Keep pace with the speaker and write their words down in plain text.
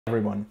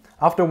Everyone.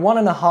 After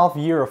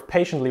 1.5 years of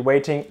patiently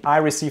waiting, I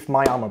received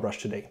my Amabrush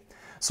today.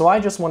 So I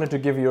just wanted to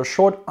give you a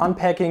short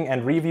unpacking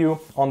and review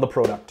on the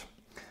product.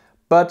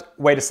 But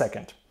wait a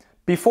second.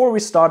 Before we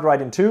start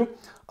right into,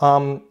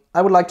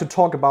 I would like to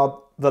talk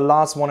about the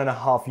last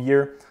 1.5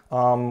 years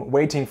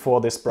waiting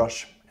for this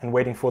brush and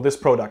waiting for this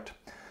product.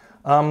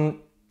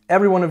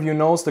 Every one of you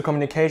knows the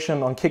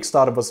communication on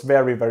Kickstarter was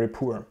very, very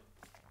poor.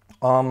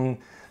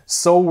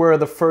 So were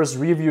the first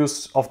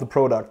reviews of the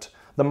product.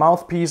 The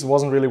mouthpiece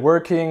wasn't really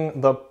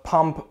working. The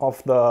pump of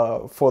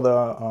for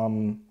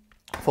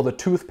the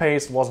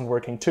toothpaste wasn't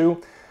working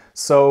too.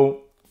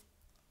 So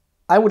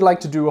I would like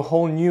to do a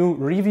whole new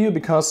review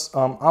because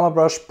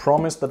Amabrush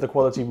promised that the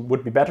quality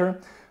would be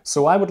better.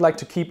 So I would like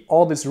to keep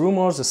all these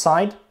rumors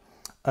aside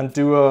and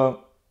do a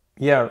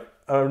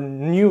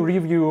new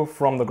review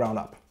from the ground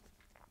up.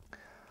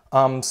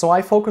 So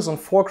I focus on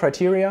 4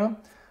 criteria.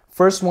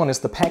 First one is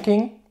the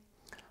packing.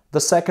 The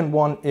second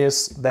one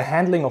is the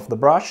handling of the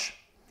brush.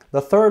 The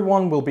third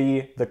one will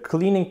be the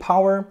cleaning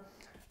power.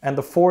 And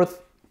the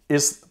fourth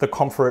is the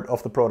comfort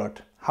of the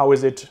product. How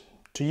is it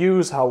to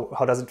use?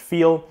 How does it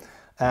feel?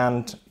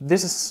 And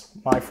this is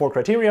my 4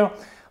 criteria.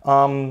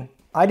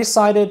 I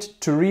decided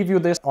to review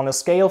this on a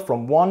scale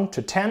from 1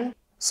 to 10.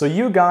 So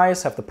you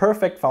guys have the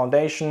perfect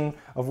foundation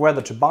of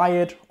whether to buy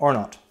it or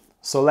not.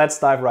 So let's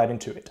dive right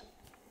into it.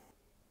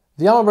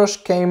 The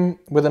Amabrush came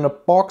within a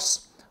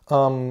box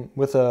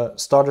with a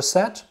starter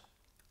set,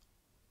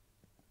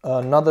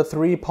 another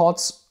 3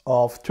 pots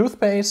of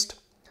toothpaste,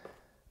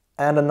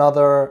 and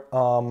another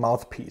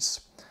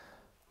mouthpiece.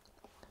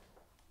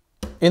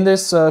 In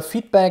this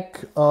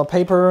feedback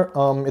paper,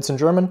 it's in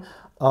German,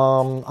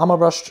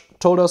 Amabrush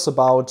told us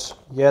about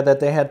that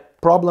they had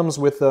problems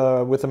with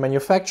the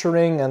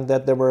manufacturing and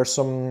that there were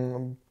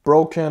some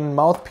broken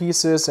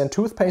mouthpieces and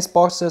toothpaste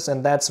boxes,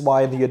 and that's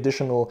why the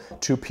additional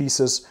 2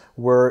 pieces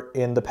were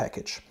in the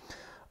package.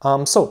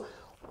 So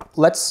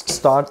let's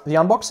start the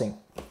unboxing.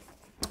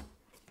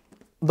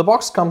 The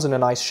box comes in a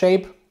nice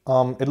shape.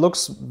 It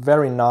looks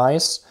very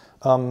nice.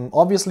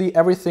 Obviously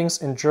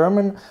everything's in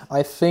German.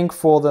 I think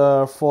for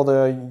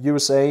the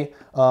USA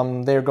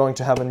they're going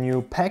to have a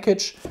new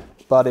package,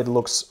 but it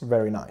looks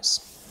very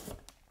nice.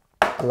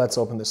 Let's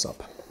open this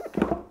up.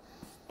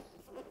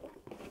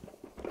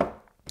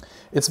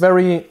 It's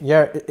very,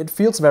 it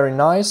feels very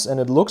nice and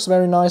it looks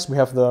very nice. We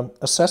have the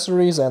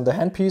accessories and the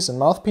handpiece and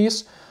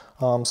mouthpiece.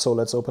 So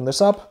let's open this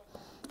up.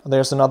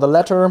 There's another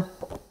letter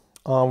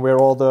where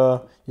all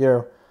the,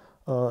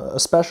 a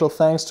special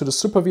thanks to the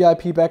super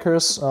VIP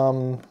backers.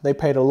 They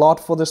paid a lot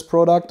for this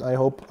product. I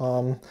hope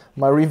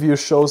my review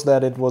shows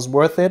that it was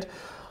worth it.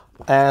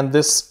 And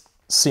this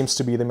seems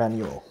to be the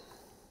manual.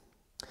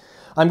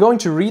 I'm going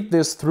to read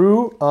this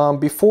through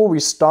before we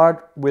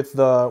start with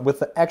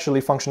the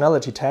actually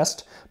functionality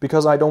test,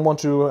 because I don't want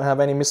to have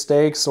any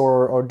mistakes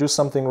or do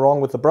something wrong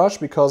with the brush,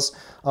 because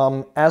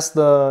as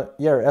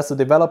the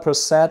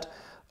developers said,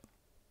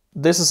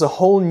 this is a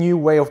whole new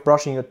way of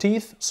brushing your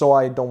teeth, so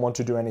I don't want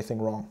to do anything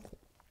wrong.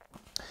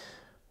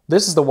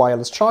 This is the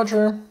wireless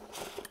charger.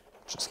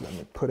 Just let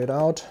me put it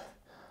out.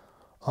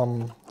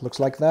 Looks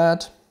like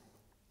that.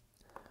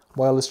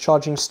 Wireless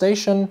charging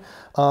station.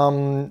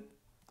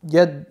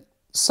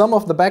 Some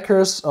of the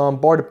backers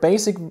bought a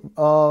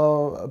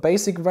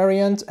basic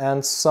variant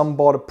and some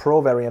bought a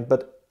pro variant,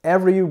 but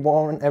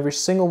every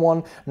single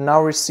one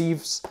now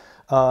receives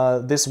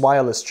this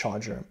wireless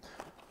charger.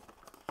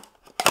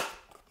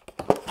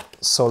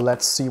 So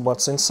let's see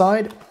what's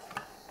inside.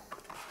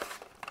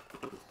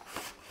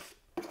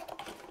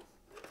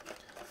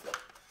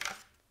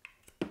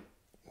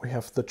 We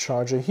have the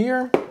charger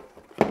here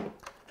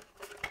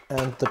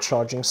and the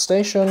charging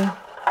station.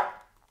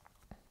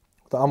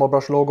 The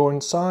Amabrush logo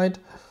inside.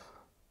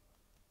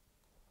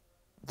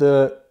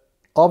 The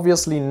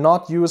obviously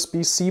not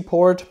USB-C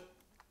port.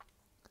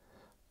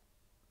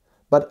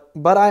 But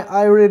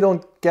I really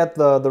don't get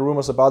the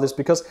rumors about this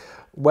because,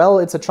 well,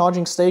 it's a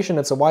charging station,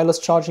 it's a wireless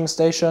charging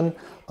station.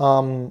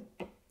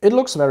 It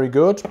looks very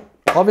good.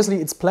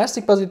 Obviously it's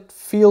plastic, but it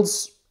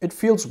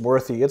feels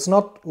worthy. It's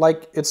not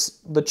like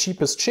it's the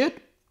cheapest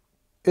shit.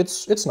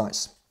 It's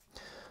nice.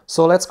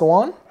 So let's go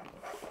on.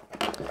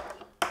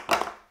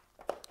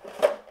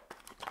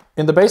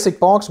 In the basic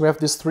box we have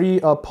these 3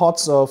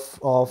 pots of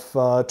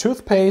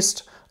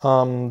toothpaste,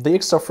 the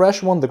extra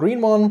fresh one, the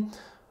green one,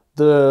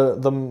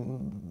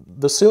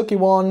 the silky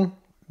one,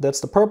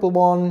 that's the purple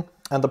one,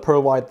 and the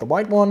pearl white, the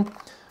white one.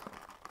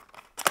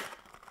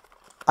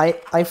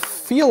 I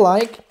feel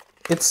like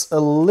it's a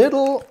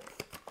little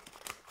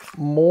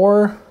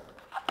more,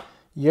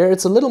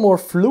 it's a little more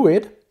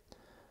fluid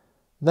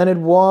than it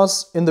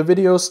was in the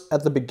videos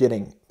at the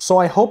beginning. So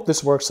I hope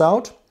this works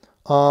out.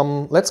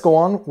 Let's go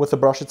on with the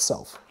brush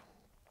itself.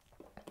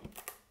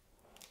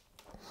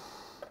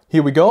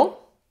 Here we go.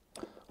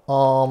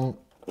 I'll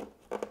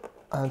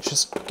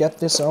just get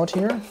this out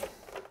here.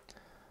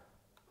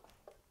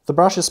 The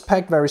brush is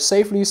packed very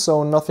safely,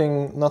 so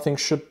nothing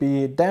should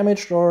be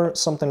damaged or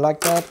something like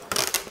that.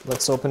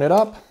 Let's open it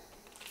up.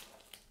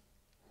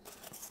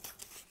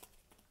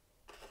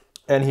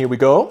 And here we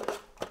go.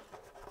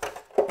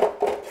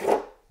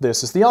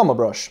 this is the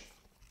Amabrush.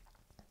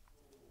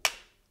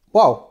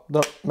 Wow,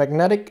 the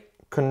magnetic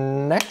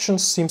connection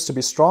seems to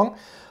be strong.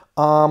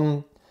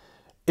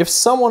 If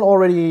someone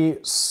already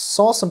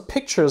saw some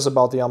pictures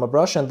about the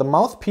Amabrush and the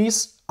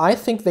mouthpiece, I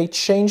think they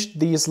changed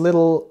these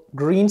little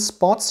green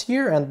spots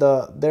here, and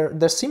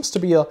there seems to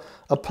be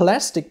a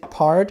plastic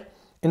part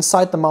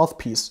inside the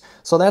mouthpiece.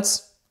 So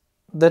that's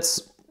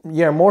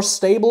yeah, more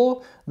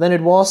stable than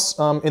it was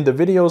in the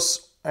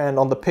videos and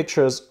on the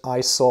pictures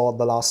I saw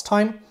the last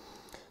time.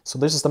 So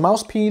this is the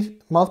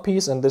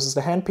mouthpiece, and this is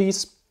the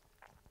handpiece.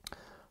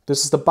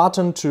 This is the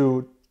button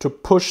to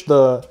push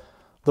the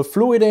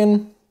fluid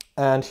in,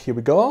 and here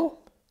we go.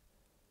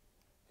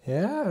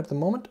 Yeah, at the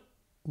moment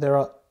there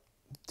are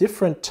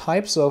different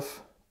types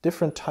of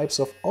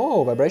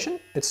vibration.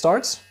 It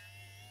starts.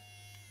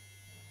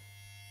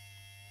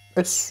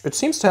 It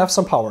seems to have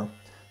some power.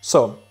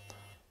 So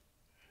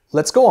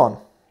let's go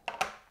on.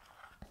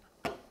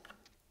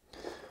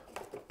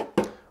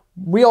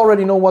 We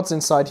already know what's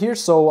inside here,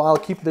 so I'll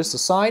keep this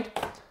aside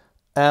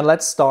and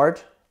let's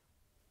start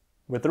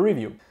with the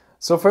review.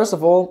 So first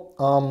of all,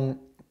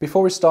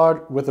 before we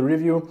start with the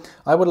review,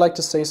 I would like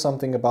to say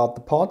something about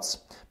the pods,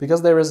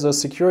 because there is a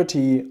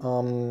security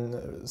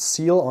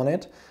seal on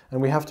it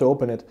and we have to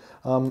open it.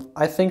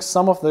 I think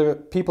some of the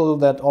people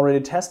that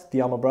already tested the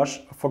Amabrush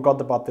forgot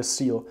about this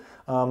seal,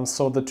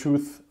 so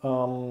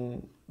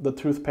the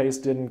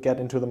toothpaste didn't get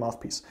into the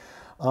mouthpiece.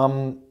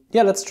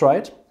 Yeah, let's try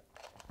it.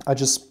 I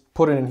just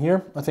put it in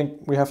here. I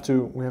think we have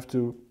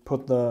to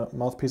put the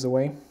mouthpiece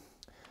away.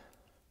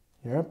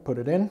 Here, put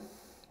it in.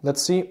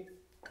 Let's see.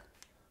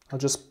 I'll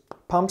just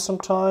pump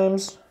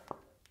sometimes.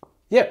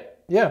 Yeah,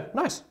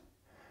 nice.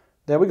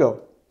 There we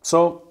go.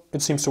 So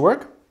it seems to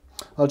work.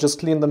 I'll just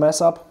clean the mess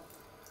up.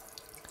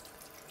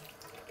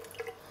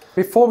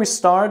 Before we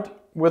start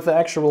with the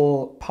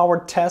actual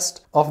power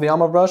test of the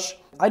Amabrush,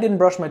 I didn't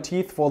brush my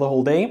teeth for the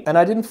whole day, and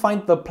I didn't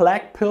find the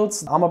plaque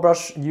pills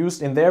Amabrush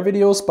used in their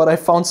videos, but I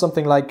found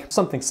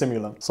something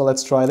similar. So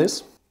let's try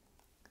this.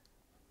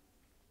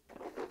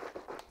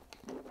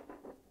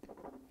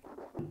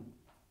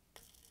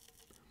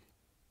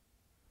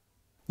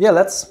 Yeah,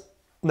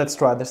 let's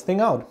try this thing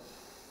out.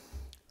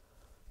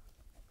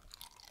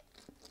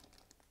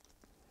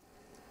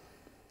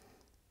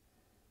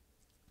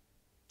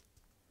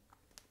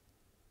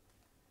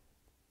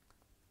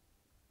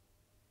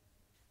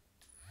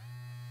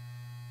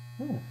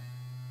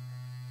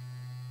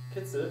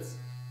 Kitzels.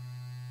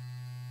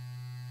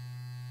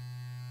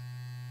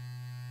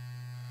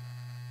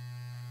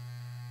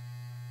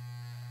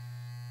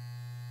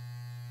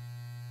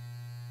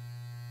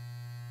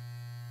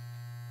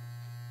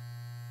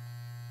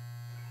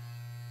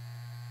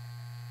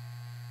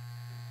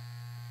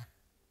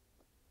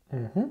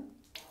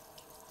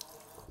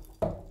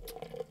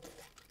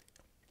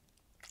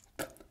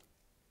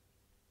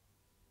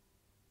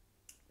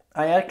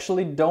 I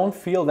actually don't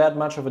feel that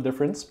much of a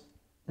difference.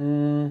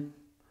 My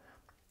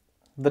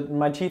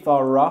teeth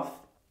are rough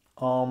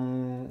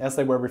as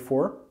they were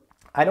before.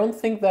 I don't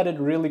think that it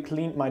really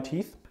cleaned my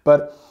teeth,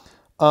 but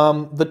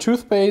the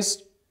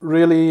toothpaste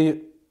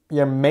really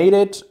made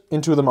it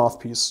into the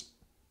mouthpiece.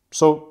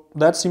 So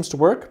that seems to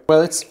work.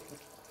 Well, it's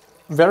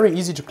very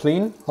easy to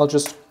clean. I'll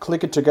just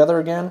click it together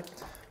again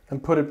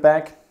and put it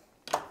back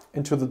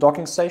into the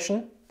docking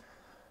station.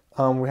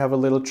 We have a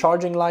little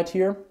charging light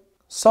here.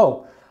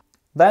 So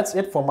that's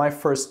it for my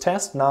first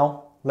test.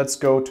 Now let's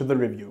go to the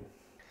review.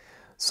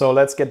 So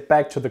let's get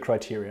back to the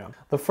criteria.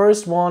 The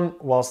first one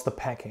was the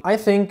packing. I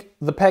think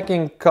the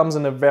packing comes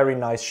in a very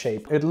nice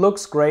shape. It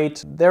looks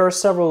great. There are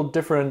several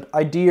different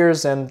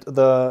ideas and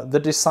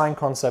the design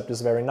concept is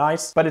very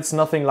nice, but it's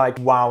nothing like,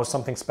 wow,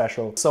 something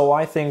special. So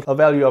I think a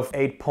value of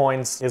 8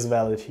 points is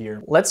valid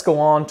here. Let's go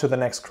on to the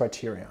next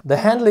criteria. The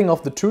handling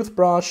of the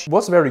toothbrush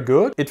was very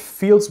good. It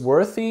feels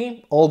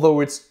worthy, although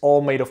it's all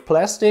made of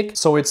plastic.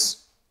 So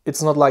it's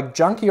not like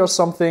junky or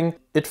something.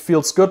 It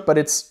feels good, but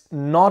it's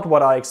not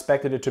what I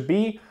expected it to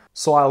be.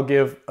 So I'll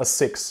give a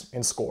 6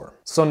 in score.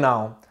 So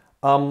now,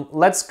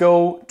 let's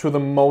go to the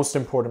most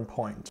important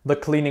point, the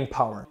cleaning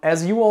power.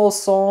 As you all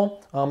saw,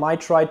 I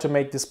tried to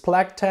make this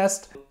plaque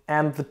test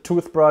and the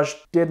toothbrush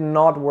did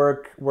not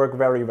work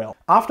very well.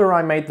 After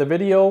I made the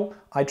video,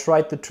 I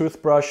tried the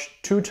toothbrush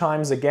 2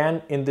 times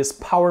again in this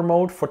power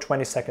mode for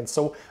 20 seconds.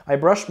 So I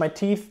brushed my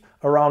teeth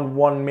around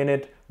 1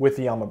 minute with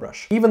the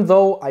Amabrush. Even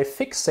though I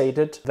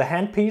fixated the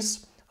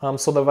handpiece,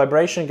 so the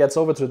vibration gets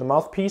over to the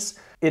mouthpiece,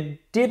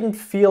 it didn't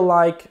feel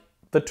like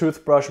the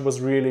toothbrush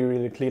was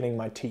really cleaning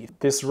my teeth.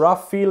 This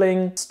rough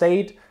feeling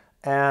stayed,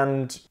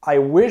 and I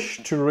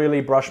wish to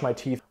really brush my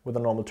teeth with a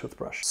normal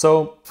toothbrush.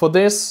 So for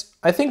this,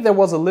 I think there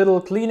was a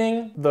little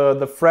cleaning.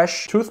 The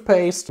fresh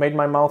toothpaste made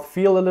my mouth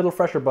feel a little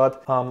fresher,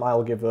 but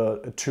I'll give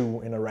a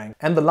 2 in a rank.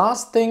 And the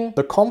last thing,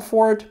 the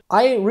comfort.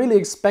 I really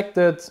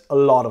expected a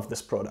lot of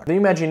this product. The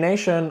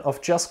imagination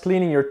of just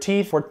cleaning your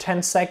teeth for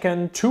 10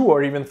 seconds, 2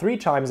 or even 3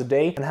 times a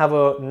day, and have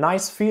a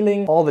nice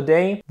feeling all the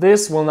day,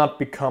 this will not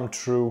become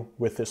true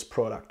with this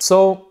product.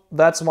 So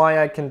that's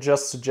why I can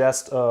just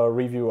suggest a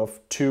review of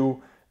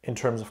 2 in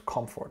terms of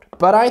comfort.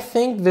 But I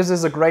think this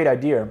is a great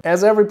idea.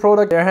 As every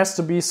product, there has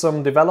to be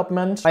some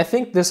development. I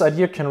think this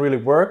idea can really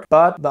work,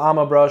 but the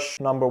Amabrush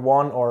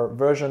 #1 or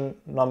version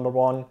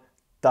 #1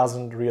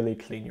 doesn't really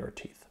clean your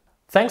teeth.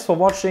 Thanks for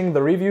watching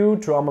the review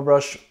to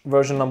Amabrush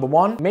version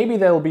 #1. Maybe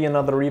there will be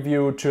another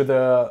review to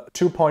the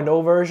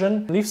 2.0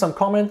 version. Leave some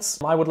comments.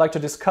 I would like to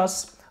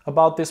discuss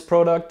about this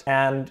product,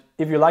 and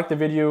if you like the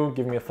video,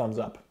 give me a thumbs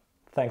up.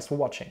 Thanks for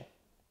watching.